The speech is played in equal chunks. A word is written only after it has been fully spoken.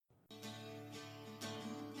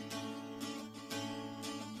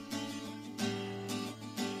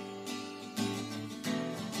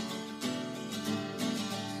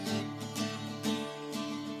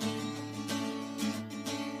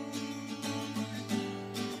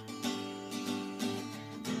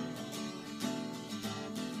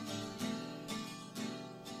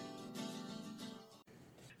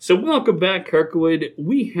So welcome back, Kirkwood.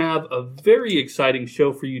 We have a very exciting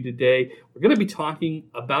show for you today. We're going to be talking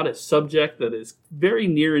about a subject that is very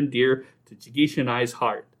near and dear to Jigisha and I's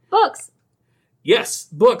heart. Books. Yes,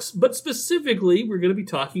 books, but specifically, we're going to be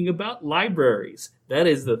talking about libraries. That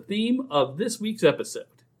is the theme of this week's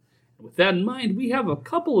episode. And with that in mind, we have a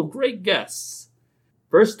couple of great guests.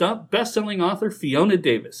 First up, best-selling author Fiona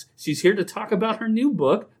Davis. She's here to talk about her new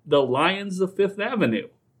book, The Lions of Fifth Avenue.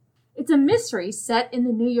 It's a mystery set in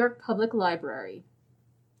the New York Public Library.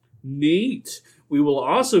 Neat. We will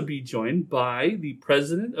also be joined by the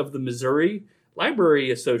president of the Missouri Library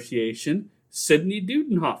Association, Sydney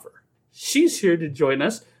Dudenhoffer. She's here to join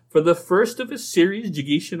us for the first of a series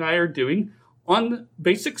Jigisha and I are doing on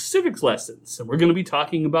basic civics lessons. And we're going to be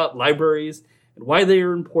talking about libraries and why they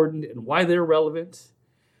are important and why they're relevant.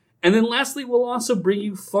 And then lastly, we'll also bring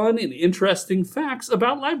you fun and interesting facts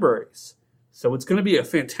about libraries. So it's going to be a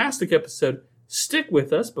fantastic episode. Stick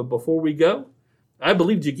with us, but before we go, I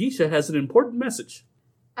believe Jigisha has an important message.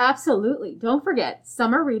 Absolutely. Don't forget,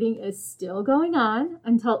 summer reading is still going on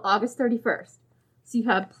until August 31st. So you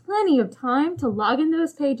have plenty of time to log in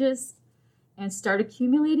those pages and start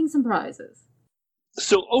accumulating some prizes.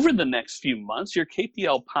 So over the next few months, your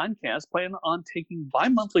KPL podcast plan on taking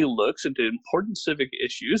bi-monthly looks into important civic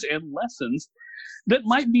issues and lessons that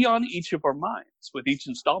might be on each of our minds. With each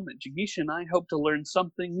installment, Jigisha and I hope to learn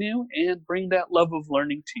something new and bring that love of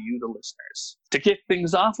learning to you, the listeners. To kick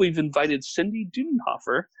things off, we've invited Cindy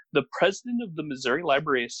Dudenhoffer, the president of the Missouri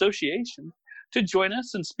Library Association, to join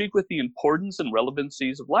us and speak with the importance and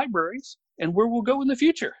relevancies of libraries and where we'll go in the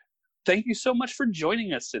future. Thank you so much for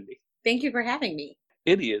joining us, Cindy. Thank you for having me.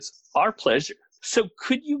 It is our pleasure. So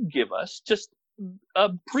could you give us just a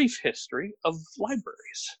brief history of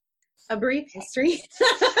libraries? A brief history?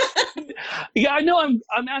 Yeah, I know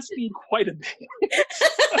I'm asking quite a bit.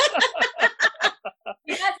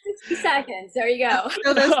 You got 60 seconds. There you go.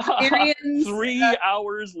 So those Sumerians 3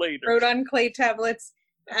 hours later. wrote on clay tablets.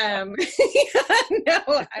 No,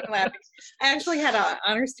 I'm laughing. I actually had an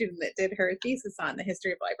honor student that did her thesis on the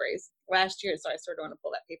history of libraries last year, so I sort of want to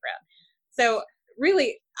pull that paper out. So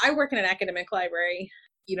really, I work in an academic library.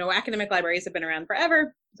 You know, academic libraries have been around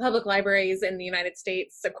forever. Public libraries in the United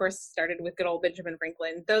States, of course, started with good old Benjamin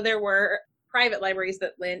Franklin, though there were private libraries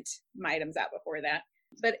that lent items out before that.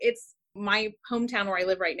 But it's my hometown where I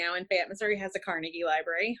live right now in Fayette, Missouri, has a Carnegie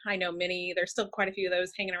Library. I know there's still quite a few of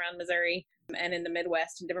those hanging around Missouri and in the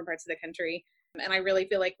Midwest and different parts of the country. And I really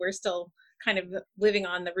feel like we're still kind of living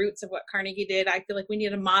on the roots of what Carnegie did. I feel like we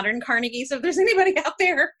need a modern Carnegie. So if there's anybody out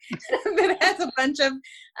there that has a bunch of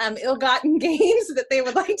ill-gotten gains that they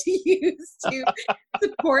would like to use to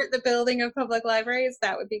support the building of public libraries,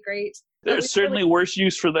 that would be great. There's certainly worse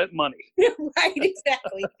use for that money. Right,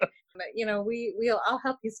 exactly. But, you know, I'll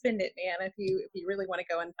help you spend it, man, if you really want to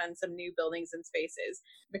go and fund some new buildings and spaces,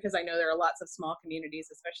 because I know there are lots of small communities,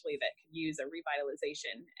 especially, that could use a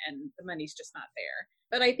revitalization, and the money's just not there.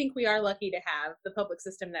 But I think we are lucky to have the public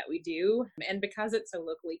system that we do, and because it's so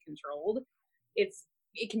locally controlled, it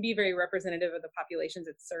can be very representative of the populations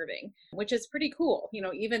it's serving, which is pretty cool. You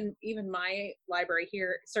know, even my library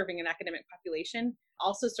here, serving an academic population,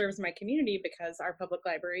 also serves my community because our public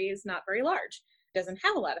library is not very large. It doesn't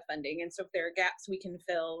have a lot of funding. And so if there are gaps we can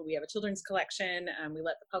fill, we have a children's collection. We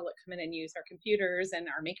let the public come in and use our computers and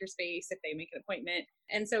our makerspace if they make an appointment.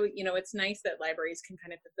 And so, you know, it's nice that libraries can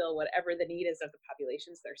kind of fulfill whatever the need is of the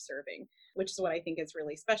populations they're serving, which is what I think is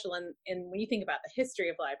really special. And when you think about the history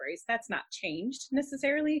of libraries, that's not changed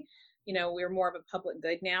necessarily. You know, we're more of a public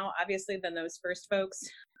good now, obviously, than those first folks.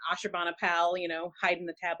 Ashurbanipal, you know, hiding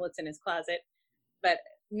the tablets in his closet. But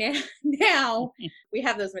now we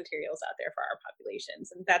have those materials out there for our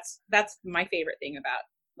populations. And that's my favorite thing about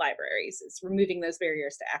libraries, is removing those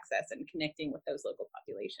barriers to access and connecting with those local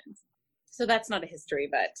populations. So that's not a history,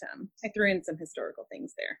 but I threw in some historical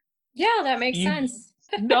things there. Yeah, that makes sense.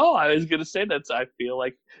 No, I was going to say I feel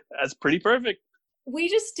like that's pretty perfect. We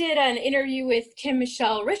just did an interview with Kim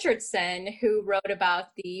Michelle Richardson, who wrote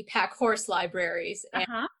about the Pack Horse libraries. And,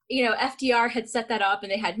 you know, FDR had set that up,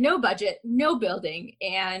 and they had no budget, no building,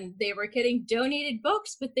 and they were getting donated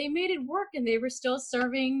books, but they made it work, and they were still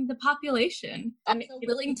serving the population. I'm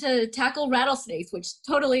willing to tackle rattlesnakes, which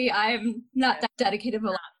totally I'm not that dedicated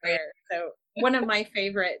to. So one of my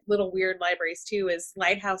favorite little weird libraries too is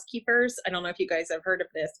Lighthouse Keepers. I don't know if you guys have heard of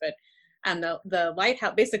this, but the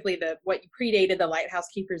lighthouse, basically what predated the Lighthouse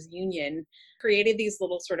Keepers Union, created these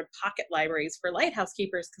little sort of pocket libraries for lighthouse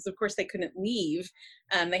keepers, because of course they couldn't leave.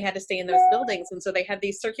 They had to stay in those buildings. And so they had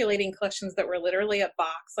these circulating collections that were literally a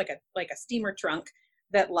box, like a steamer trunk,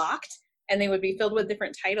 that locked. and they would be filled with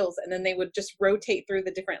different titles, and then they would just rotate through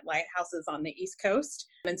the different lighthouses on the East Coast.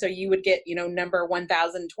 And so you would get, number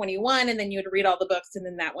 1021, and then you would read all the books, and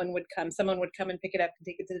then that one would come, someone would come and pick it up and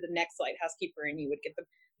take it to the next lighthouse keeper, and you would get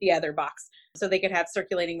the other box. So they could have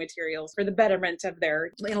circulating materials for the betterment of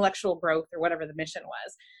their intellectual growth or whatever the mission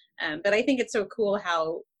was. But I think it's so cool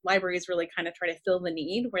how libraries really kind of try to fill the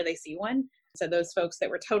need where they see one. So those folks that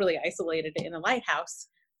were totally isolated in a lighthouse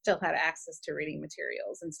still had access to reading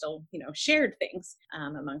materials and still, shared things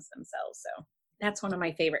amongst themselves. So that's one of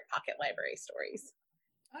my favorite pocket library stories.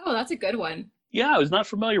 Oh, that's a good one. Yeah, I was not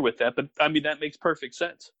familiar with that, but I mean, that makes perfect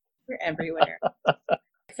sense. We're everywhere.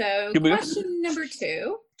 So question number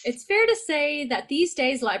 2. It's fair to say that these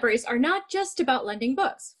days libraries are not just about lending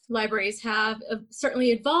books. Libraries have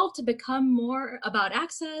certainly evolved to become more about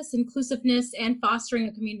access, inclusiveness, and fostering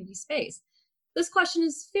a community space. This question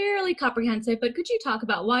is fairly comprehensive, but could you talk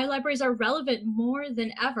about why libraries are relevant more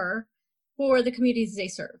than ever for the communities they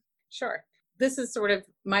serve? Sure. This is sort of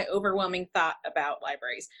my overwhelming thought about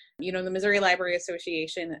libraries. The Missouri Library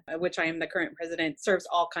Association, which I am the current president, serves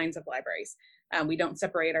all kinds of libraries. We don't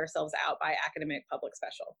separate ourselves out by academic, public,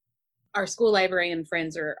 special. Our school librarian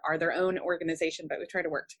friends are their own organization, but we try to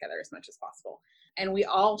work together as much as possible. And we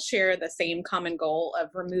all share the same common goal of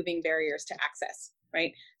removing barriers to access,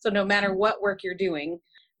 right? So no matter what work you're doing,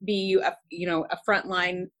 be you a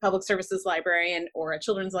frontline public services librarian or a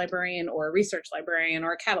children's librarian or a research librarian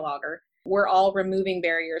or a cataloger, we're all removing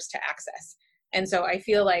barriers to access. And so I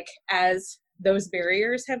feel like as those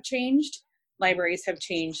barriers have changed, libraries have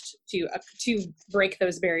changed to break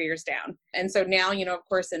those barriers down. And so now, of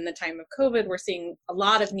course, in the time of COVID, we're seeing a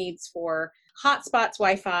lot of needs for hotspots,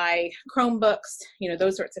 Wi-Fi, Chromebooks,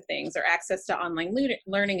 those sorts of things, or access to online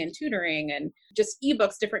learning and tutoring and just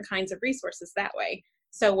ebooks, different kinds of resources that way.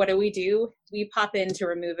 So what do? We pop in to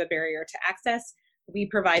remove a barrier to access. We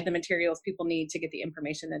provide the materials people need to get the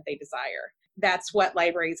information that they desire. That's what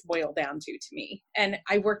libraries boil down to me. And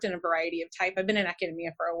I worked in a variety of types. I've been in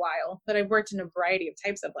academia for a while, but I've worked in a variety of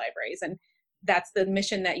types of libraries. And that's the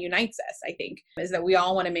mission that unites us, I think, is that we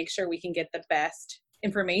all want to make sure we can get the best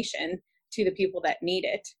information to the people that need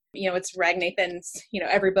it. It's Ragnathan's,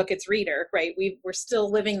 every book its reader, right? We're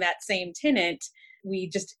still living that same tenet. We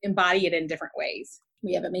just embody it in different ways.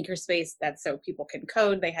 We have a makerspace that's so people can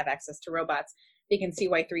code, they have access to robots. They can see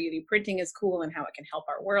why 3D printing is cool and how it can help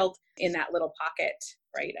our world in that little pocket,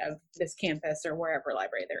 right, of this campus or wherever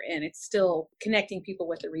library they're in. It's still connecting people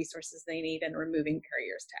with the resources they need and removing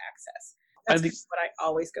barriers to access. That's what I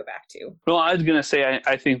always go back to. Well, I was going to say,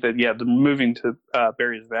 I think that, the moving to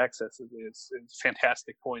barriers of access is a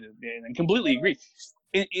fantastic point, and I completely agree.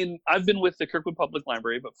 I've been with the Kirkwood Public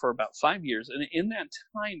Library, but for about 5 years, and in that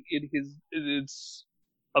time, it's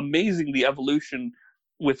amazing the evolution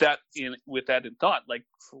with that in thought. Like,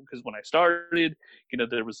 because when I started,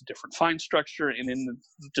 there was a different fine structure, and in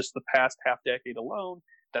just the past half decade alone,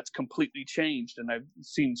 that's completely changed, and I've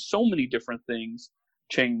seen so many different things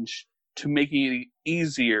change to making it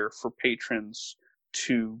easier for patrons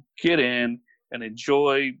to get in and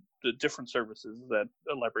enjoy the different services that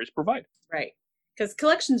the libraries provide. Right. Because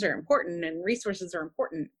collections are important and resources are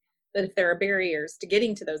important, but if there are barriers to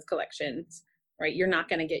getting to those collections, right, you're not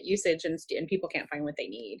going to get usage and people can't find what they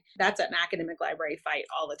need. That's an academic library fight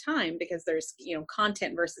all the time because there's,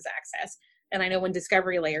 content versus access. And I know when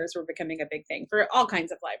discovery layers were becoming a big thing for all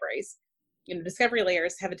kinds of libraries, discovery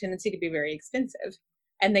layers have a tendency to be very expensive,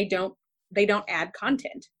 and they don't add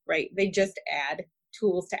content, right? They just add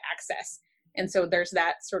tools to access. And so there's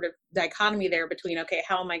that sort of dichotomy there between, okay,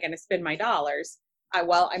 how am I going to spend my dollars? I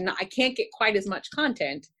can't get quite as much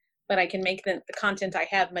content, but I can make the content I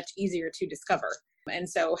have much easier to discover. And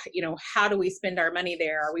so, how do we spend our money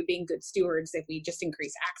there? Are we being good stewards if we just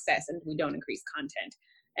increase access and we don't increase content?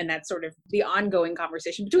 And that's sort of the ongoing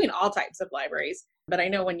conversation between all types of libraries. But I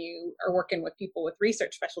know when you are working with people with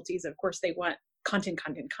research specialties, of course, they want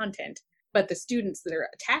content. But the students that are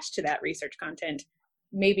attached to that research content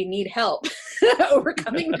maybe need help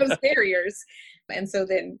overcoming those barriers. And so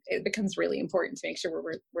then it becomes really important to make sure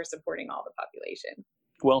we're supporting all the population.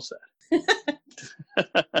 Well said.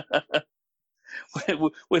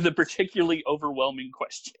 With a particularly overwhelming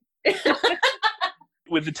question.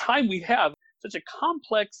 With the time we have, such a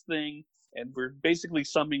complex thing, and we're basically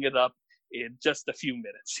summing it up in just a few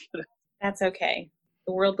minutes. That's okay.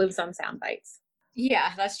 The world lives on sound bites.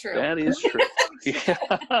 Yeah, that's true. That is true.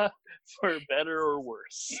 Yeah. For better or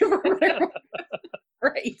worse.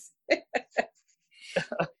 Right.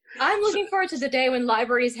 I'm looking forward to the day when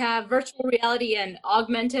libraries have virtual reality and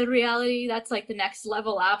augmented reality. That's like the next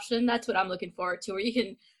level option. That's what I'm looking forward to, where you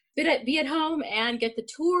can be at home and get the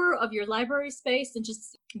tour of your library space and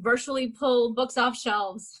just virtually pull books off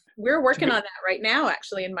shelves. We're working on that right now,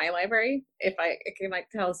 actually, in my library. If I can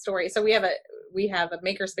tell a story, so we have a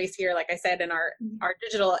maker space here, like I said, in our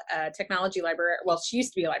digital technology library. Well, she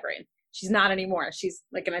used to be a librarian. She's not anymore. She's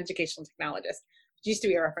like an educational technologist. She used to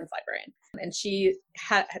be a reference librarian, and she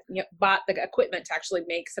had bought the equipment to actually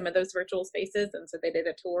make some of those virtual spaces. And so they did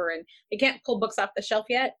a tour, and they can't pull books off the shelf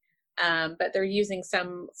yet, but they're using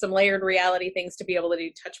some layered reality things to be able to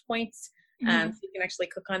do touch points. So you can actually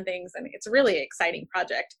click on things, and it's a really exciting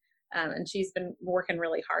project. And she's been working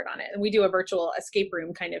really hard on it. And we do a virtual escape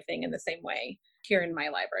room kind of thing in the same way here in my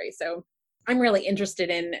library. So I'm really interested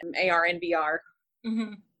in AR and VR,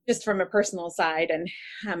 just from a personal side, and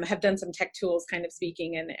have done some tech tools kind of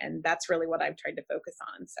speaking. And that's really what I've tried to focus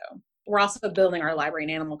on. So we're also building our library in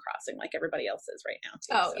Animal Crossing like everybody else is right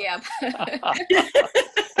now, too. Yeah.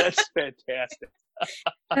 That's fantastic.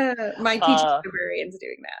 My teaching librarian's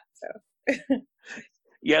doing that. So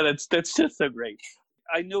yeah, that's just so great.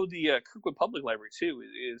 I know the Kirkwood Public Library too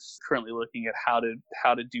is currently looking at how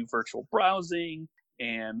to do virtual browsing,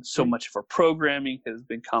 and so much of our programming has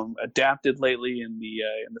become adapted lately in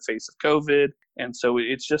the face of COVID. And so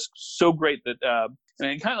it's just so great that and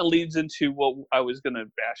it kind of leads into what I was going to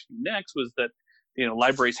ask you next, was that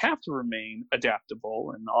libraries have to remain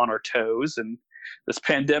adaptable and on our toes, and this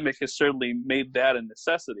pandemic has certainly made that a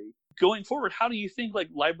necessity. Going forward, how do you think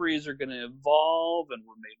libraries are going to evolve and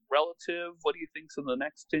remain relative? What do you think's in the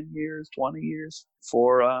next 10 years, 20 years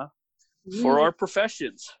for our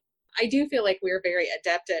professions? I do feel like we're very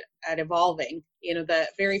adept at evolving. The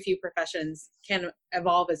very few professions can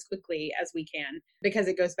evolve as quickly as we can, because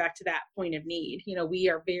it goes back to that point of need. We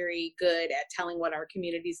are very good at telling what our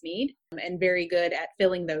communities need, and very good at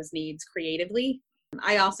filling those needs creatively.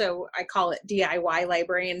 I call it DIY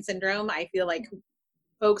librarian syndrome. I feel like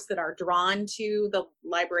folks that are drawn to the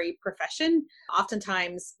library profession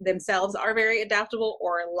oftentimes themselves are very adaptable,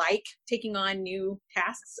 or like taking on new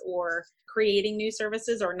tasks or creating new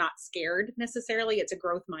services, or not scared necessarily. It's a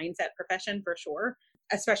growth mindset profession for sure,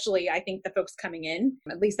 especially I think the folks coming in.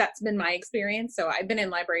 At least that's been my experience. So I've been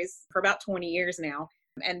in libraries for about 20 years now,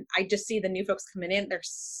 and I just see the new folks coming in. They're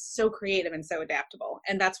so creative and so adaptable,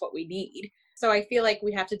 and that's what we need. So I feel like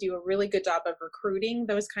we have to do a really good job of recruiting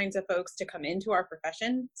those kinds of folks to come into our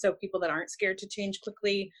profession. So people that aren't scared to change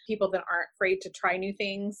quickly, people that aren't afraid to try new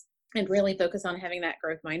things, and really focus on having that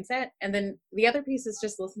growth mindset. And then the other piece is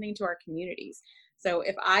just listening to our communities. So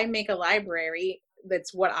if I make a library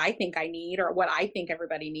that's what I think I need, or what I think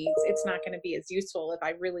everybody needs, it's not going to be as useful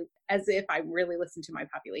as if I really listen to my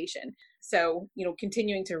population. So,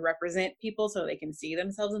 continuing to represent people so they can see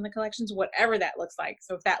themselves in the collections, whatever that looks like.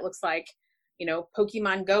 So if that looks like,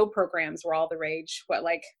 Pokemon Go programs were all the rage,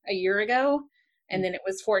 a year ago? And then it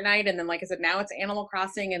was Fortnite. And then, like I said, now it's Animal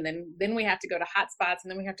Crossing. And then we have to go to hotspots,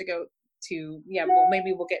 and then we have to go to,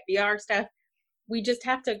 maybe we'll get VR stuff. We just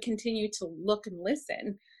have to continue to look and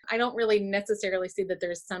listen. I don't really necessarily see that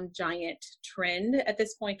there's some giant trend at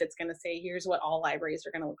this point that's going to say, here's what all libraries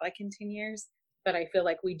are going to look like in 10 years. But I feel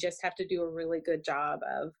like we just have to do a really good job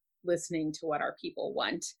of listening to what our people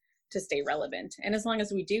want to stay relevant. And as long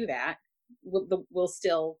as we do that, we'll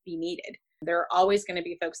still be needed. There are always going to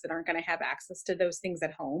be folks that aren't going to have access to those things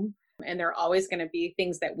at home. And there are always going to be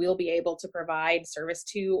things that we'll be able to provide service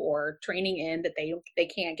to or training in that they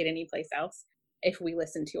can't get anyplace else if we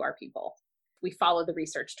listen to our people. We follow the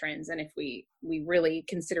research trends, and if we really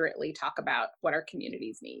considerately talk about what our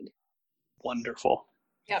communities need. Wonderful.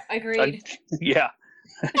 Yep, agreed. Yeah.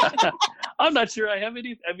 I'm not sure I have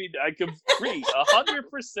any. I mean, I can agree 100%.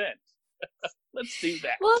 Let's do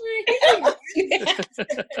that. Well, I think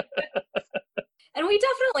and we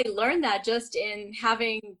definitely learned that just in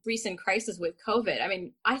having recent crises with COVID. I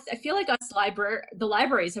mean, I feel like the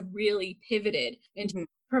libraries have really pivoted into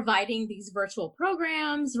providing these virtual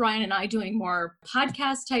programs. Ryan and I doing more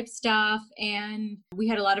podcast type stuff. And we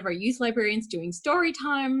had a lot of our youth librarians doing story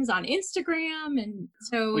times on Instagram. And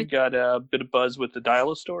so we got a bit of buzz with the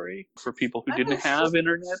Dial-A-Story for people who didn't have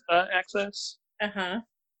internet access.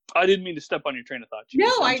 I didn't mean to step on your train of thought.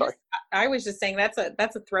 I was just saying that's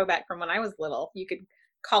a throwback from when I was little. You could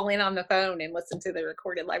call in on the phone and listen to the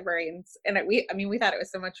recorded librarians, and we thought it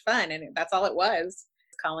was so much fun, and that's all it was,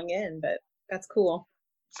 calling in. But that's cool.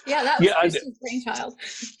 Yeah, that was Kristen's brainchild.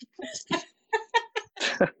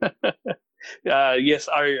 Yes,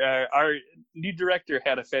 our new director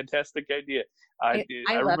had a fantastic idea. I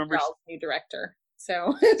love remember Charles' new director.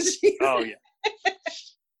 So oh yeah,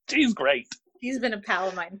 she's great. He's been a pal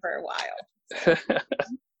of mine for a while. So.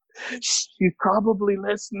 She's probably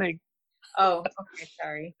listening. Oh, okay,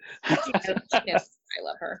 sorry. She knows I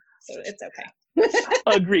love her, so it's okay.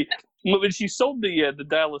 Agreed. When she sold the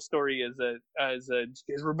Dial-A story as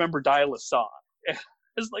remember Dial-A song,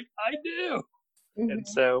 it's like, I do. Mhm. And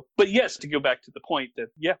so, but yes, to go back to the point that,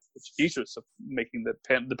 Jesus of making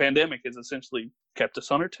the pandemic has essentially kept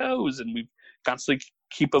us on our toes, and we constantly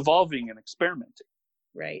keep evolving and experimenting.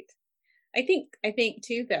 Right. I think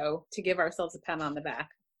too, though, to give ourselves a pat on the back,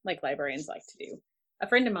 like librarians like to do. A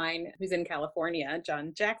friend of mine who's in California,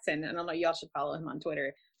 John Jackson, and I don't know, y'all should follow him on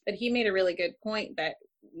Twitter, but he made a really good point that,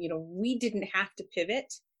 we didn't have to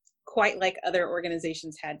pivot quite like other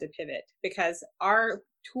organizations had to pivot, because our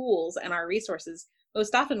tools and our resources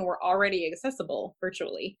most often were already accessible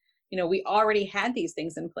virtually. We already had these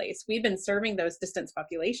things in place. We've been serving those distance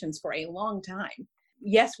populations for a long time.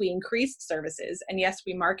 Yes, we increased services, and yes,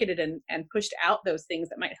 we marketed and pushed out those things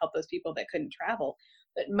that might help those people that couldn't travel.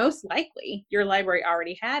 But most likely, your library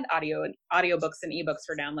already had audiobooks and ebooks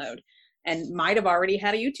for download, and might have already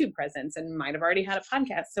had a YouTube presence, and might have already had a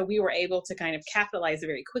podcast. So we were able to kind of capitalize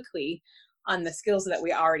very quickly on the skills that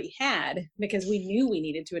we already had, because we knew we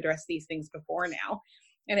needed to address these things before now.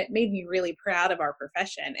 And it made me really proud of our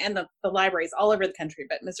profession and the libraries all over the country.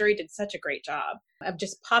 But Missouri did such a great job of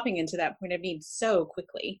just popping into that point of need so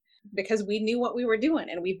quickly, because we knew what we were doing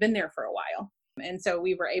and we've been there for a while. And so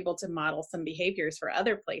we were able to model some behaviors for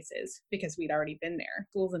other places because we'd already been there.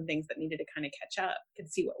 Tools and things that needed to kind of catch up could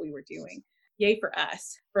see what we were doing. Yay for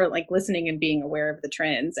us for like listening and being aware of the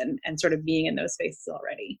trends and sort of being in those spaces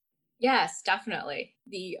already. Yes, definitely.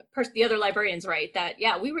 The other librarian's right that,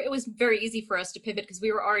 it was very easy for us to pivot because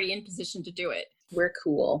we were already in position to do it. We're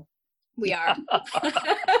cool. We are.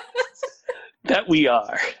 That we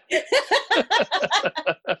are.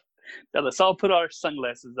 Now let's all put our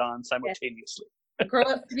sunglasses on simultaneously. Grow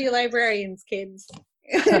up to be librarians, kids.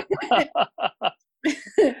 It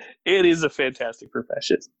is a fantastic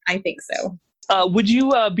profession. I think so. Would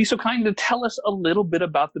you be so kind to tell us a little bit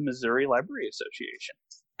about the Missouri Library Association?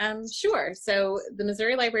 Sure. So the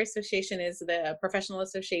Missouri Library Association is the professional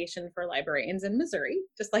association for librarians in Missouri,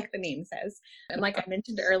 just like the name says. And like I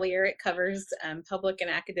mentioned earlier, it covers public and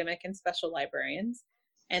academic and special librarians.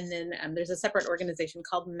 And then there's a separate organization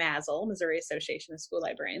called MASL, Missouri Association of School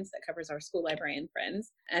Librarians, that covers our school librarian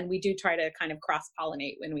friends. And we do try to kind of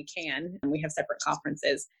cross-pollinate when we can. And we have separate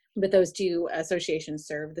conferences. But those two associations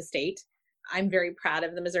serve the state. I'm very proud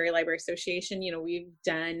of the Missouri Library Association. We've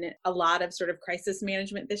done a lot of sort of crisis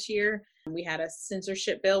management this year. We had a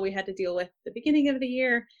censorship bill we had to deal with at the beginning of the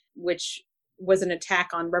year, which was an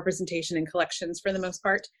attack on representation and collections for the most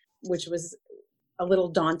part, which was a little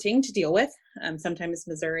daunting to deal with. Sometimes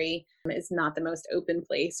Missouri is not the most open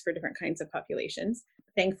place for different kinds of populations.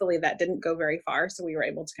 Thankfully, that didn't go very far, so we were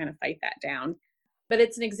able to kind of fight that down. But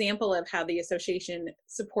it's an example of how the association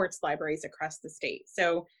supports libraries across the state.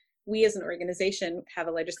 So we as an organization have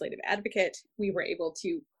a legislative advocate. We were able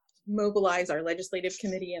to mobilize our legislative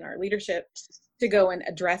committee and our leadership to go and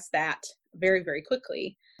address that very, very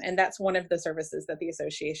quickly. And that's one of the services that the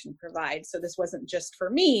association provides. So this wasn't just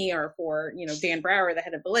for me or for, Dan Brower, the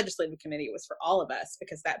head of the legislative committee. It was for all of us,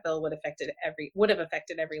 because that bill would have affected every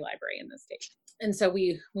library in the state. And so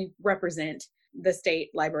we represent the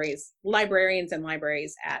state librarians and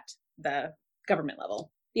libraries at the government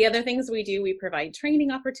level. The other things we do, we provide training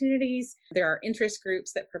opportunities. There are interest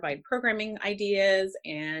groups that provide programming ideas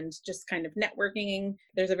and just kind of networking.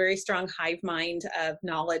 There's a very strong hive mind of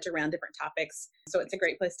knowledge around different topics. So it's a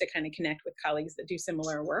great place to kind of connect with colleagues that do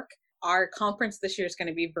similar work. Our conference this year is going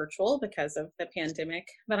to be virtual because of the pandemic,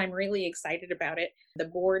 but I'm really excited about it.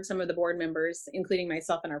 Some of the board members, including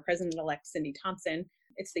myself and our president-elect, Cindy Thompson,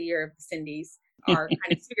 it's the year of the Cindys, are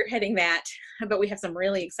kind of spearheading that. But we have some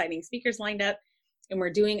really exciting speakers lined up. And we're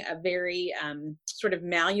doing a very sort of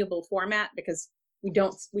malleable format, because we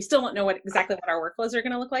still don't know exactly what our workflows are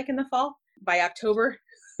going to look like in the fall. By October,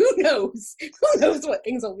 who knows? Who knows what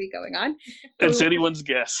things will be going on? It's anyone's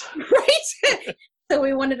guess. Right? So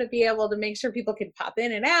we wanted to be able to make sure people could pop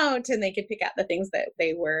in and out, and they could pick out the things that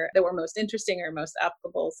were most interesting or most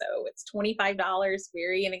applicable. So it's $25,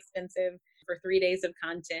 very inexpensive, for 3 days of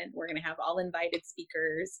content. We're going to have all invited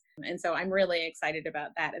speakers. And so I'm really excited about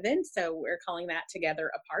that event. So we're calling that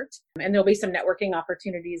Together Apart. And there'll be some networking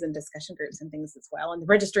opportunities and discussion groups and things as well. And the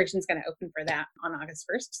registration is going to open for that on August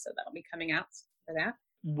 1st. So that'll be coming out for that.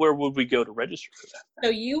 Where would we go to register for that? So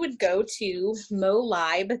you would go to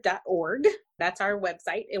molib.org. That's our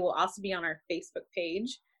website. It will also be on our Facebook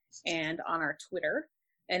page and on our Twitter.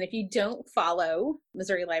 And if you don't follow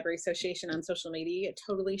Missouri Library Association on social media, you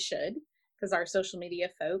totally should, because our social media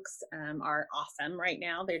folks are awesome right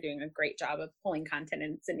now. They're doing a great job of pulling content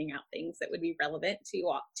and sending out things that would be relevant to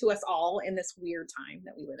us all in this weird time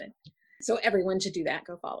that we live in. So everyone should do that.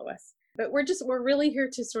 Go follow us. But we're really here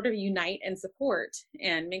to sort of unite and support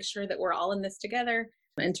and make sure that we're all in this together,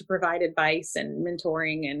 and to provide advice and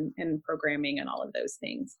mentoring and programming and all of those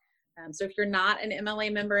things. So if you're not an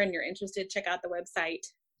MLA member and you're interested, check out the website.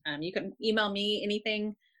 You can email me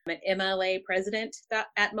anything at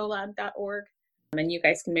mlapresident@molab.org. And you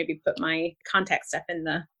guys can maybe put my contact stuff in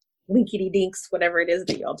the linkity dinks, whatever it is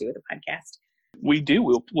that you all do with the podcast. We do.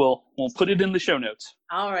 We'll put it in the show notes.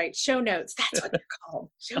 All right. Show notes. That's what they're called.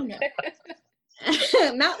 Show notes.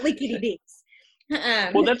 Not linkity dinks.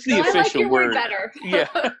 Well, that's the official word. Better.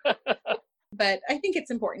 Yeah. But I think it's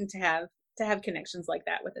important to have connections like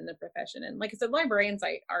that within the profession. And like I said, librarians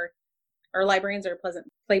are pleasant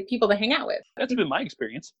people to hang out with. That's been my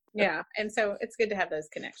experience. Yeah. And so it's good to have those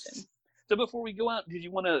connections. So before we go out, did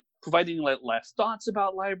you want to provide any last thoughts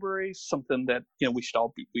about libraries? Something that we should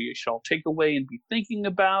all take away and be thinking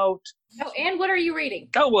about? Oh, and what are you reading?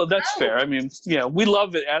 Oh, well, that's fair. I mean, we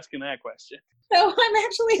love it asking that question. So I'm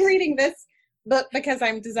actually reading this book because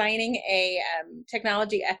I'm designing a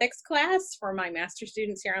technology ethics class for my master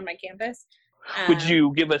students here on my campus. Would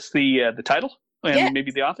you give us the title and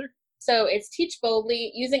maybe the author? So it's Teach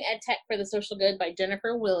Boldly, Using EdTech for the Social Good by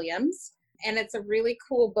Jennifer Williams. And it's a really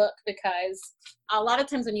cool book because a lot of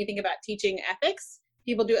times when you think about teaching ethics,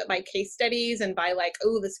 people do it by case studies and by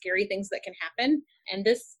the scary things that can happen. And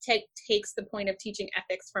this takes the point of teaching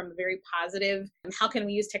ethics from a very positive, how can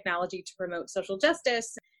we use technology to promote social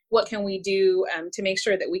justice? What can we do to make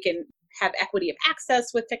sure that we can have equity of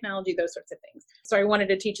access with technology, those sorts of things. So I wanted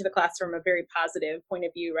to teach the class from a very positive point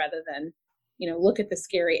of view rather than, look at the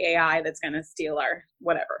scary AI that's going to steal our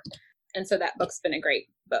whatever. And so that book's been a great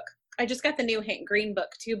book. I just got the new Hank Green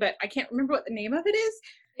book too, but I can't remember what the name of it is.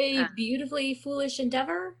 A Beautifully Foolish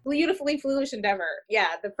Endeavor? Beautifully Foolish Endeavor.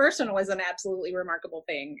 Yeah, the first one was an absolutely remarkable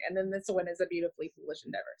thing. And then this one is a beautifully foolish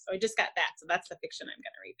endeavor. So I just got that. So that's the fiction I'm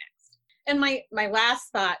going to read next. And my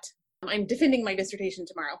last thought, I'm defending my dissertation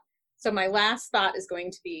tomorrow. So my last thought is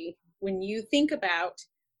going to be, when you think about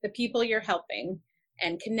the people you're helping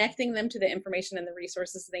and connecting them to the information and the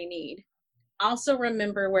resources they need, also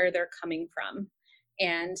remember where they're coming from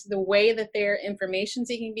and the way that their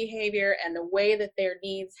information-seeking behavior and the way that their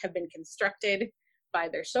needs have been constructed by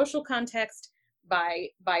their social context, by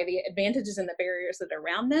the advantages and the barriers that are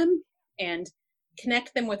around them, and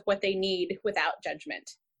connect them with what they need without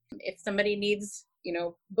judgment. If somebody needs,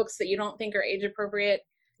 books that you don't think are age appropriate,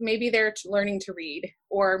 maybe they're learning to read,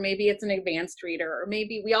 or maybe it's an advanced reader, or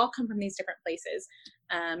maybe we all come from these different places.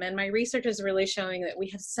 And my research is really showing that we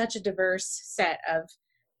have such a diverse set of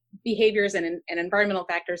behaviors and environmental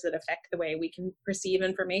factors that affect the way we can perceive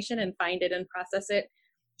information and find it and process it,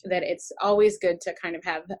 that it's always good to kind of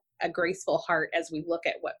have a graceful heart as we look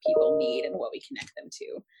at what people need and what we connect them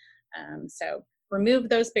to. So remove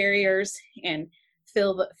those barriers and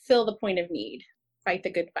fill the point of need. Fight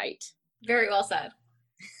the good fight. Very well said.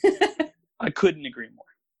 I couldn't agree more.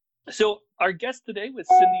 So our guest today was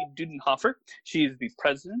Cindy Dudenhoffer. She is the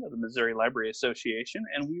president of the Missouri Library Association,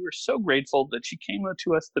 and we were so grateful that she came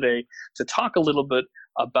to us today to talk a little bit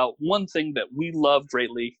about one thing that we love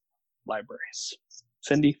greatly, libraries.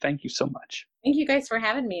 Cindy, thank you so much. Thank you guys for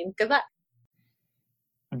having me, and good luck.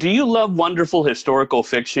 Do you love wonderful historical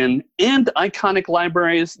fiction and iconic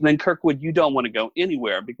libraries? Then Kirkwood, you don't want to go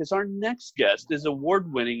anywhere, because our next guest is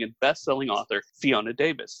award-winning and best-selling author Fiona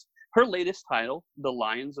Davis. Her latest title, The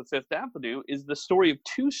Lions of Fifth Avenue, is the story of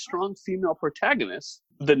two strong female protagonists,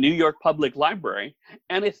 the New York Public Library,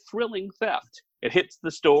 and a thrilling theft. It hits the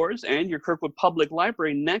stores and your Kirkwood Public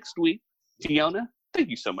Library next week. Fiona, thank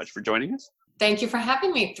you so much for joining us. Thank you for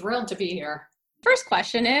having me. Thrilled to be here. First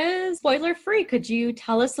question is spoiler free. Could you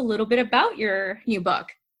tell us a little bit about your new book?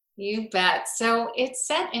 You bet. So it's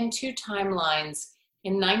set in two timelines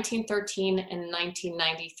in 1913 and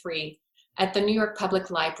 1993 at the New York Public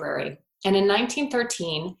Library. And in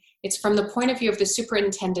 1913, it's from the point of view of the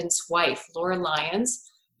superintendent's wife, Laura Lyons,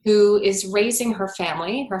 who is raising her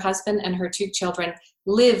family. Her husband and her two children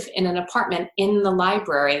live in an apartment in the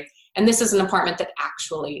library. And this is an apartment that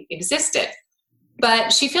actually existed.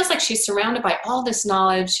 But she feels like she's surrounded by all this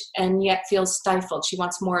knowledge and yet feels stifled. She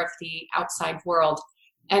wants more of the outside world.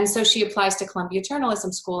 And so she applies to Columbia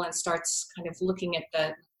Journalism School and starts kind of looking at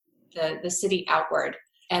the city outward.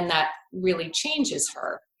 And that really changes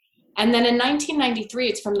her. And then in 1993,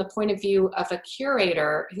 it's from the point of view of a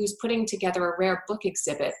curator who's putting together a rare book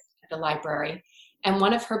exhibit at the library. And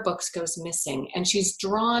one of her books goes missing. And she's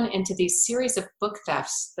drawn into these series of book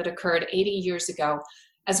thefts that occurred 80 years ago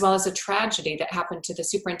as well as a tragedy that happened to the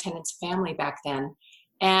superintendent's family back then.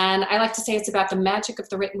 And I like to say it's about the magic of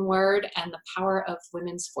the written word and the power of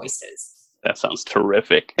women's voices. That sounds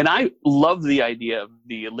terrific. And I love the idea of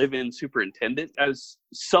the live-in superintendent. I was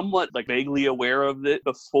somewhat vaguely aware of it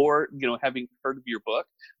before, having heard of your book.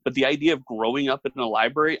 But the idea of growing up in a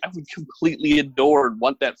library, I would completely adore and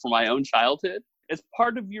want that for my own childhood. As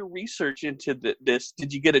part of your research into this,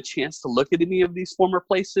 did you get a chance to look at any of these former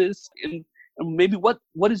places? And maybe what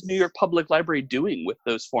is New York Public Library doing with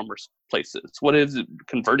those former places? What is it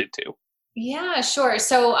converted to? Yeah, sure.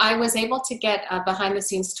 So I was able to get a behind the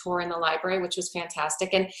scenes tour in the library, which was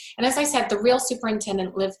fantastic. And as I said, the real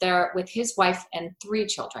superintendent lived there with his wife and 3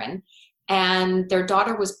 children, and their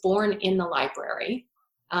daughter was born in the library.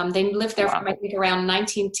 They lived there from, I think, around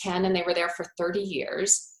 1910, and they were there for 30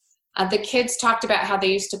 years. The kids talked about how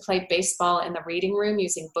they used to play baseball in the reading room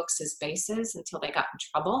using books as bases until they got in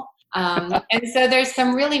trouble. And so there's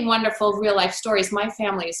some really wonderful real life stories. My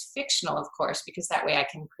family is fictional, of course, because that way I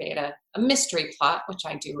can create a mystery plot, which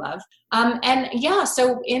I do love.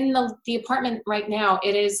 So in the apartment right now,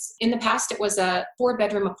 in the past, it was a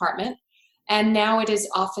 4-bedroom apartment, and now it is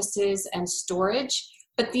offices and storage.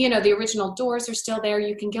 But the original doors are still there.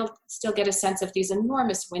 You can still get a sense of these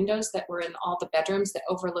enormous windows that were in all the bedrooms that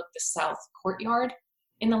overlook the south courtyard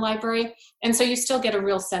in the library. And so you still get a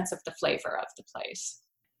real sense of the flavor of the place.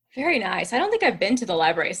 Very nice. I don't think I've been to the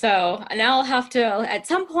library. So now I'll have to, at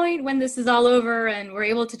some point when this is all over and we're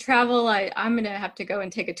able to travel, I'm going to have to go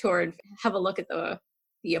and take a tour and have a look at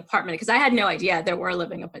the apartment, because I had no idea there were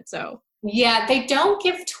living up it. So yeah, they don't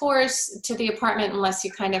give tours to the apartment unless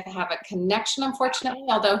you kind of have a connection, unfortunately.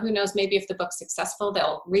 Although who knows, maybe if the book's successful,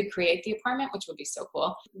 they'll recreate the apartment, which would be so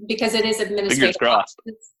cool, because it is administrative. Fingers crossed.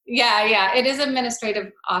 Yeah, it is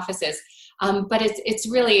administrative offices. But it's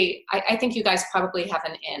really, I think you guys probably have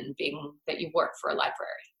an in, being that you work for a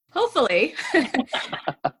library. Hopefully.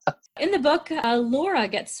 In the book, Laura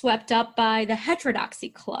gets swept up by the Heterodoxy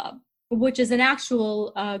Club, which is an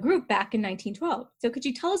actual group back in 1912. So could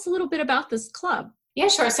you tell us a little bit about this club? Yeah,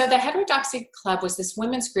 sure. So the Heterodoxy Club was this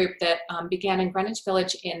women's group that began in Greenwich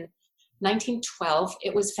Village in 1912.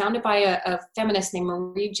 It was founded by a feminist named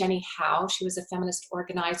Marie Jenny Howe. She was a feminist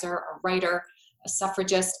organizer, a writer, a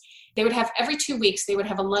suffragist. They would have, every 2 weeks, they would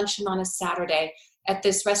have a luncheon on a Saturday at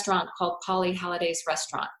this restaurant called Polly Halliday's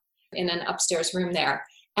Restaurant in an upstairs room there.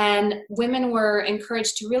 And women were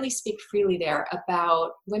encouraged to really speak freely there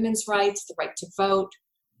about women's rights, the right to vote,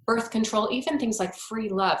 birth control, even things like free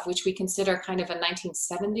love, which we consider kind of a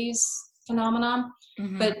 1970s phenomenon.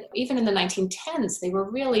 Mm-hmm. But even in the 1910s, they were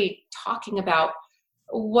really talking about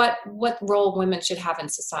what role women should have in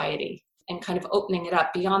society and kind of opening it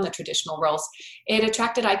up beyond the traditional roles. It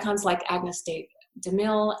attracted icons like Agnes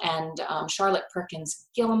DeMille and Charlotte Perkins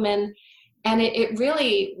Gilman. And it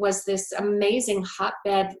really was this amazing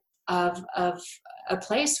hotbed of a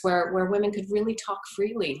place where women could really talk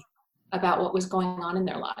freely about what was going on in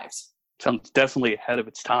their lives. Sounds definitely ahead of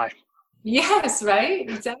its time. Yes, right?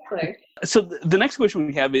 Exactly. So the next question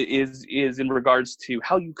we have is in regards to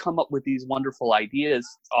how you come up with these wonderful ideas.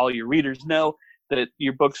 All your readers know that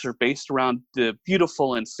your books are based around the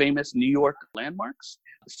beautiful and famous New York landmarks.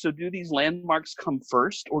 So do these landmarks come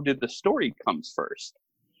first, or did the story comes first?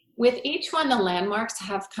 With each one, the landmarks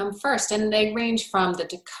have come first, and they range from the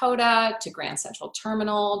Dakota to Grand Central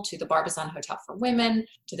Terminal to the Barbizon Hotel for Women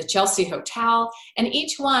to the Chelsea Hotel. And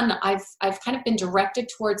each one I've kind of been directed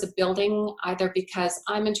towards a building, either because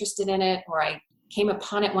I'm interested in it or I came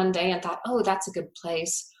upon it one day and thought, oh, that's a good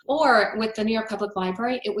place. Or with the New York Public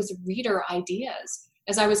Library, it was reader ideas.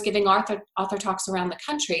 As I was giving author talks around the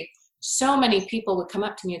country, so many people would come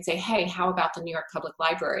up to me and say, hey, how about the New York Public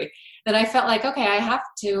Library? That I felt like, okay, I have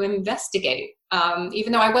to investigate,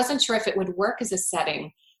 even though I wasn't sure if it would work as a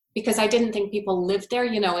setting, because I didn't think people lived there.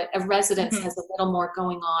 You know, a residence has a little more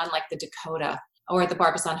going on, like the Dakota or the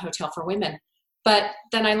Barbizon Hotel for Women. But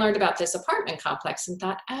then I learned about this apartment complex and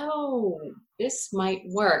thought, oh, this might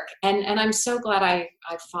work. And I'm so glad I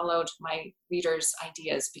followed my readers'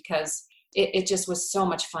 ideas, because it just was so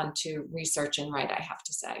much fun to research and write, I have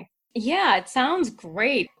to say. Yeah, it sounds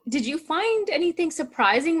great. Did you find anything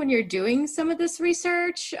surprising when you're doing some of this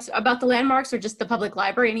research about the landmarks or just the public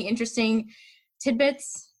library? Any interesting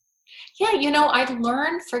tidbits? Yeah, you know, I've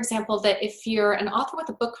learned, for example, that if you're an author with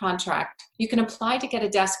a book contract, you can apply to get a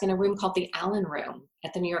desk in a room called the Allen Room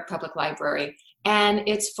at the New York Public Library. And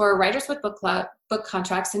it's for writers with book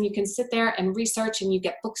contracts, and you can sit there and research, and you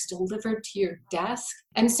get books delivered to your desk.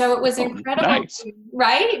 And so it was incredible, nice.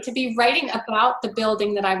 Right? To be writing about the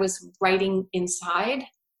building that I was writing inside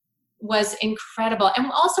was incredible.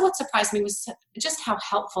 And also what surprised me was just how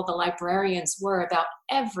helpful the librarians were about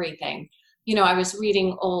everything. You know, I was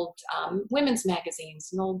reading old women's magazines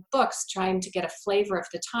and old books, trying to get a flavor of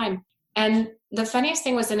the time. And the funniest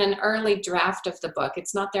thing was, in an early draft of the book,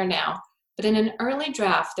 it's not there now, but in an early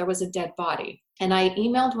draft, there was a dead body. And I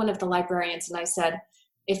emailed one of the librarians and I said,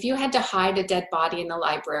 if you had to hide a dead body in the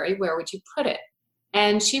library, where would you put it?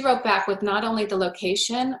 And she wrote back with not only the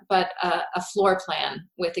location, but a floor plan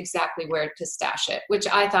with exactly where to stash it, which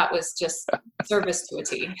I thought was just service to a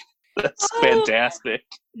T. That's fantastic.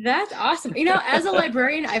 That's awesome. You know, as a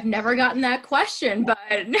librarian, I've never gotten that question, but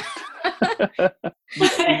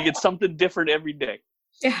You get something different every day.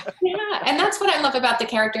 Yeah, and that's what I love about the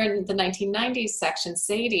character in the 1990s section,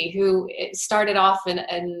 Sadie, who started off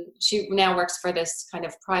and she now works for this kind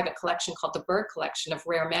of private collection called the Berg Collection of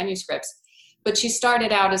rare manuscripts. But she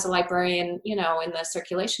started out as a librarian, you know, in the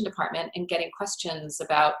circulation department and getting questions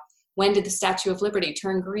about when did the Statue of Liberty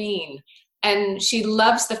turn green? And she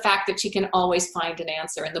loves the fact that she can always find an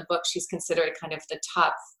answer. In the book, she's considered kind of the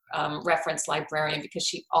top reference librarian because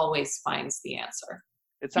she always finds the answer.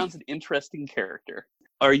 It sounds an interesting character.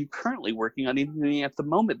 Are you currently working on anything at the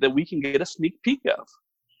moment that we can get a sneak peek of?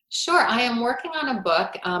 Sure. I am working on a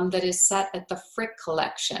book that is set at the Frick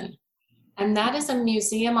Collection. And that is a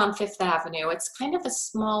museum on Fifth Avenue. It's kind of a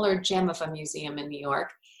smaller gem of a museum in New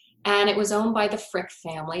York. And it was owned by the Frick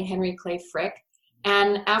family, Henry Clay Frick.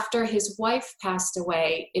 And after his wife passed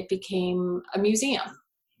away, it became a museum.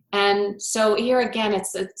 And so here again,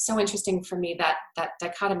 it's so interesting for me, that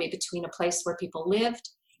dichotomy between a place where people lived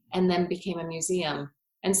and then became a museum.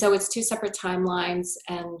 And so it's two separate timelines,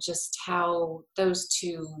 and just how those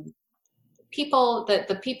two people,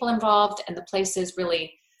 the people involved and the places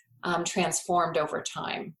really transformed over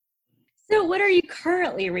time. So what are you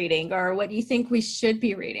currently reading, or what do you think we should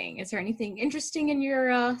be reading? Is there anything interesting in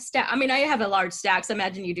your stack? I mean, I have a large stack, so I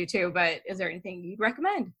imagine you do too, but is there anything you'd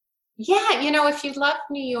recommend? Yeah, you know, if you love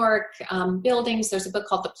New York buildings, there's a book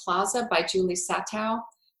called The Plaza by Julie Satow,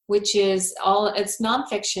 which is it's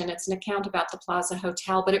nonfiction. It's an account about the Plaza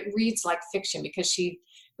Hotel, but it reads like fiction because she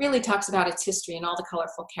really talks about its history and all the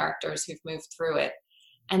colorful characters who've moved through it.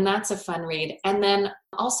 And that's a fun read. And then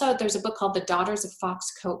also there's a book called The Daughters of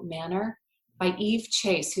Foxcote Manor by Eve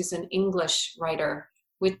Chase, who's an English writer,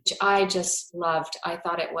 which I just loved. I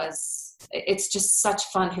thought it's just such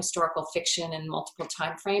fun historical fiction in multiple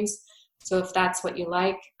time frames. So if that's what you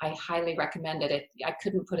like, I highly recommend it. I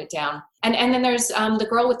couldn't put it down. And then there's The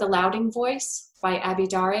Girl with the Louding Voice by Abby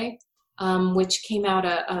Dare, which came out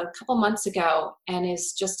a couple months ago and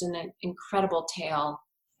is just an incredible tale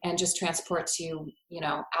and just transports you, you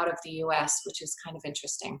know, out of the U.S., which is kind of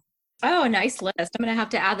interesting. Oh, a nice list. I'm going to have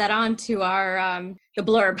to add that on to our the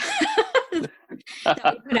blurb.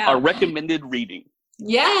 Our recommended reading.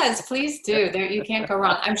 Yes, please do. There, you can't go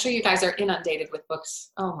wrong. I'm sure you guys are inundated with books.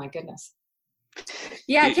 Oh my goodness.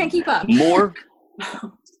 Yeah, I can't keep up. More.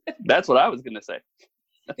 That's what I was going to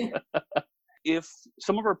say. If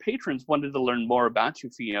some of our patrons wanted to learn more about you,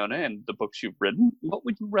 Fiona, and the books you've written, what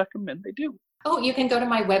would you recommend they do? Oh, you can go to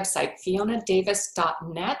my website,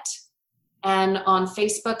 fionadavis.net. And on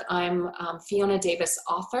Facebook, I'm Fiona Davis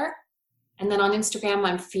Author. And then on Instagram,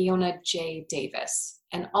 I'm Fiona J. Davis.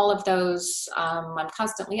 And all of those I'm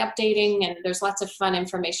constantly updating, and there's lots of fun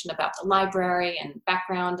information about the library and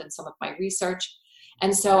background and some of my research.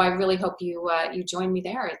 And so I really hope you join me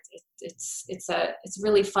there. It's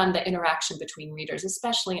really fun, the interaction between readers,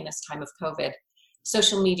 especially in this time of COVID.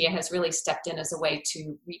 Social media has really stepped in as a way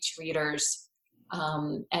to reach readers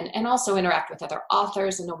and also interact with other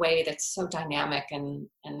authors in a way that's so dynamic and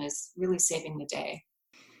is really saving the day.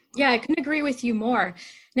 Yeah, I couldn't agree with you more.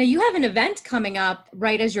 Now, you have an event coming up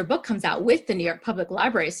right as your book comes out with the New York Public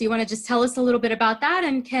Library. So you want to just tell us a little bit about that?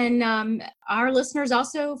 And can our listeners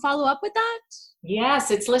also follow up with that?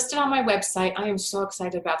 Yes, it's listed on my website. I am so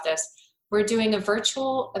excited about this. We're doing a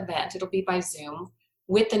virtual event. It'll be by Zoom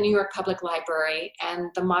with the New York Public Library.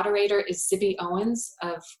 And the moderator is Zibby Owens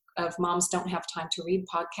of Moms Don't Have Time to Read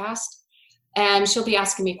podcast. And she'll be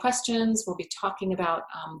asking me questions. We'll be talking about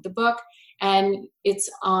the book. And it's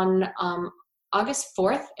on August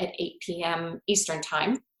 4th at 8 p.m. Eastern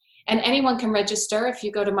Time. And anyone can register. If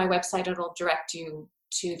you go to my website, it'll direct you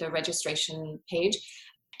to the registration page.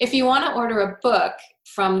 If you want to order a book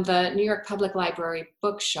from the New York Public Library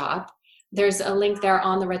bookshop, there's a link there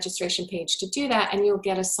on the registration page to do that, and you'll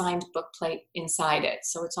get a signed book plate inside it.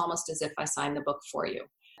 So it's almost as if I signed the book for you.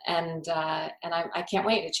 And I can't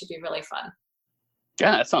wait. It should be really fun.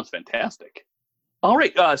 Yeah, that sounds fantastic. All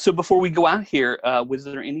right. So before we go out here, was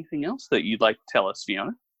there anything else that you'd like to tell us,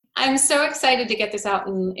 Fiona? I'm so excited to get this out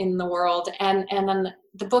in the world. And then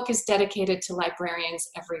the book is dedicated to librarians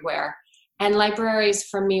everywhere. And libraries,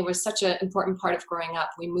 for me, was such an important part of growing up.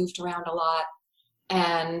 We moved around a lot.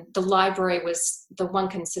 And the library was the one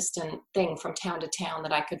consistent thing from town to town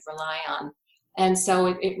that I could rely on. And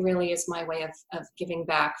so it really is my way of giving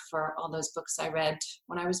back for all those books I read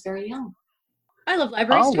when I was very young. I love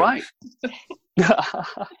libraries All too. right.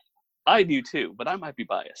 I do too, but I might be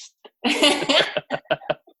biased.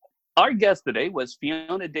 Our guest today was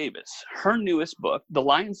Fiona Davis. Her newest book, The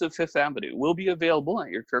Lions of Fifth Avenue, will be available at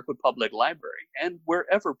your Kirkwood Public Library and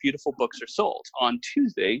wherever beautiful books are sold on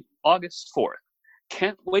Tuesday, August 4th.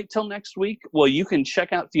 Can't wait till next week? Well, you can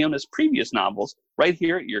check out Fiona's previous novels right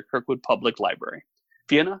here at your Kirkwood Public Library.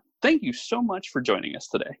 Fiona, thank you so much for joining us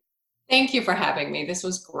today. Thank you for having me. This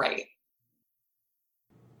was great.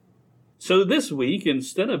 So this week,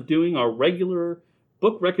 instead of doing our regular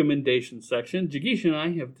book recommendation section, Jigisha and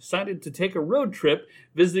I have decided to take a road trip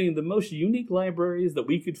visiting the most unique libraries that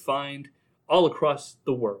we could find all across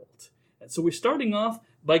the world. And so we're starting off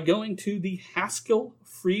by going to the Haskell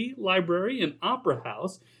Free Library and Opera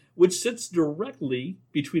House, which sits directly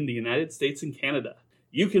between the United States and Canada.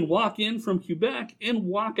 You can walk in from Quebec and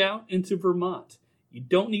walk out into Vermont. You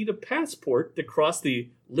don't need a passport to cross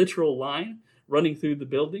the literal line running through the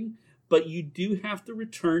building, but you do have to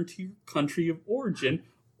return to your country of origin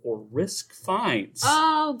or risk fines.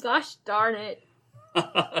 Oh, gosh darn it.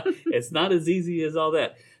 It's not as easy as all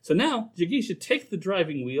that. So now, Jigisha, take the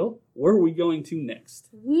driving wheel. Where are we going to next?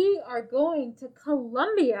 We are going to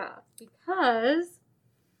Colombia because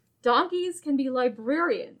donkeys can be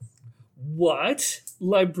librarians. What?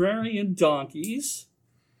 Librarian donkeys?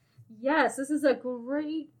 Yes, this is a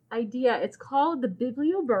great idea. It's called the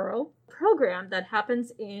Biblioburo program that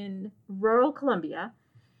happens in rural Colombia.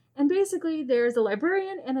 And basically, there's a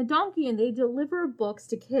librarian and a donkey, and they deliver books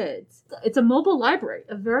to kids. It's a mobile library,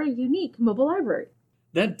 a very unique mobile library.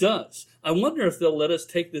 That does. I wonder if they'll let us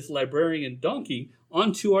take this librarian donkey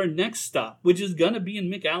onto our next stop, which is going to be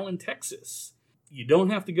in McAllen, Texas. You don't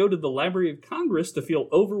have to go to the Library of Congress to feel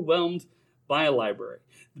overwhelmed by a library.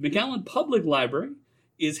 The McAllen Public Library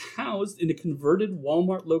is housed in a converted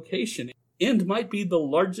Walmart location and might be the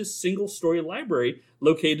largest single-story library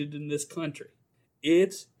located in this country.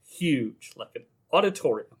 It's huge, like an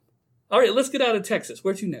auditorium. All right, let's get out of Texas.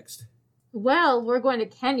 Where to next? Well, we're going to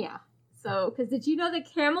Kenya. So, because did you know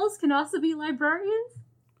that camels can also be librarians?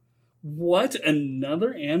 What?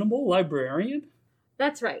 Another animal librarian?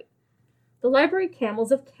 That's right. The library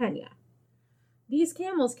camels of Kenya. These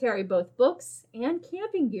camels carry both books and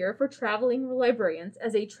camping gear for traveling librarians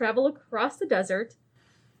as they travel across the desert,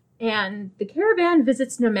 and the caravan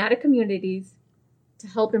visits nomadic communities to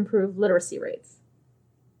help improve literacy rates.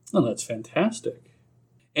 Oh, that's fantastic.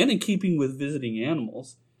 And in keeping with visiting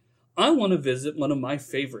animals, I want to visit one of my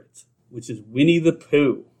favorites, which is Winnie the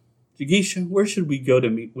Pooh. Jigisha, where should we go to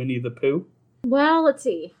meet Winnie the Pooh? Well, let's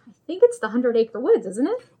see. I think it's the 100-Acre Woods, isn't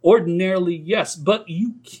it? Ordinarily, yes, but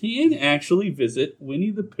you can actually visit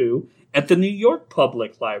Winnie the Pooh at the New York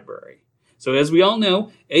Public Library. So as we all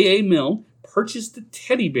know, A.A. Milne purchased a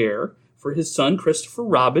teddy bear for his son Christopher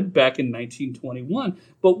Robin back in 1921.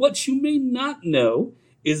 But what you may not know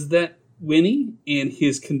is that Winnie and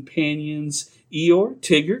his companions Eeyore,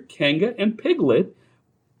 Tigger, Kanga, and Piglet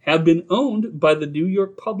have been owned by the New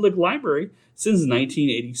York Public Library since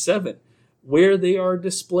 1987, where they are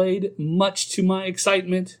displayed, much to my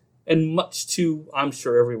excitement and much to, I'm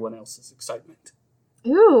sure, everyone else's excitement.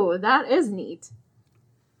 Ooh, that is neat.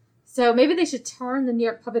 So maybe they should turn the New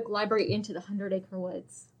York Public Library into the 100-Acre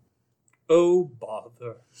Woods. Oh,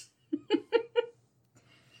 bother.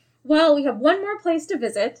 Well, we have one more place to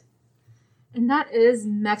visit, and that is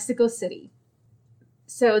Mexico City.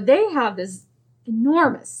 So they have this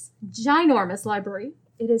enormous, ginormous library.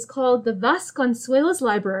 It is called the Vasconcelos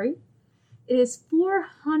Library. It is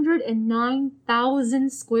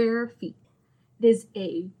 409,000 square feet. It is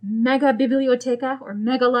a mega biblioteca or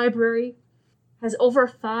mega library. Has over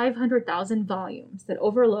 500,000 volumes that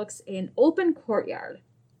overlooks an open courtyard.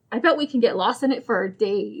 I bet we can get lost in it for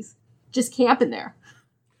days, just camping there.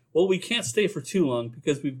 Well, we can't stay for too long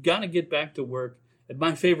because we've got to get back to work at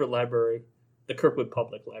my favorite library, the Kirkwood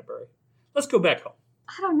Public Library. Let's go back home.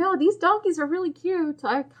 I don't know. These donkeys are really cute.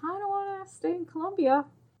 I kind of want to stay in Colombia.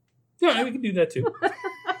 Yeah, we can do that too.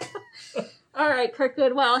 All right,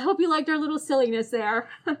 Kirkwood. Well, I hope you liked our little silliness there.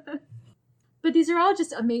 But these are all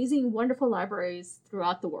just amazing, wonderful libraries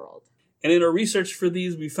throughout the world. And in our research for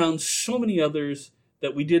these, we found so many others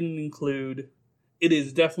that we didn't include. It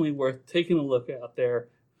is definitely worth taking a look out there.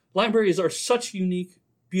 Libraries are such unique,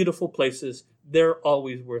 beautiful places. They're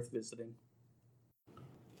always worth visiting.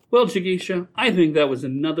 Well, Jigisha, I think that was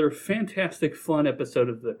another fantastic, fun episode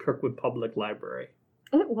of the Kirkwood Public Library.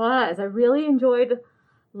 It was. I really enjoyed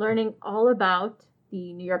learning all about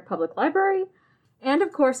the New York Public Library and,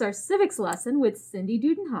 of course, our civics lesson with Cindy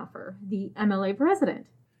Dudenhoffer, the MLA president.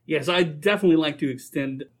 Yes, I'd definitely like to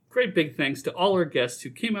extend great big thanks to all our guests who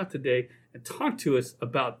came out today and talked to us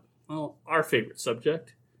about, well, our favorite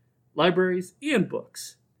subject, libraries and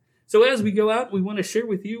books. So as we go out, we want to share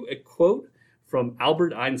with you a quote from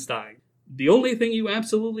Albert Einstein. The only thing you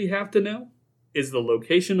absolutely have to know is the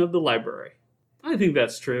location of the library. I think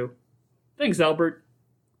that's true. Thanks, Albert.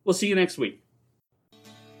 We'll see you next week.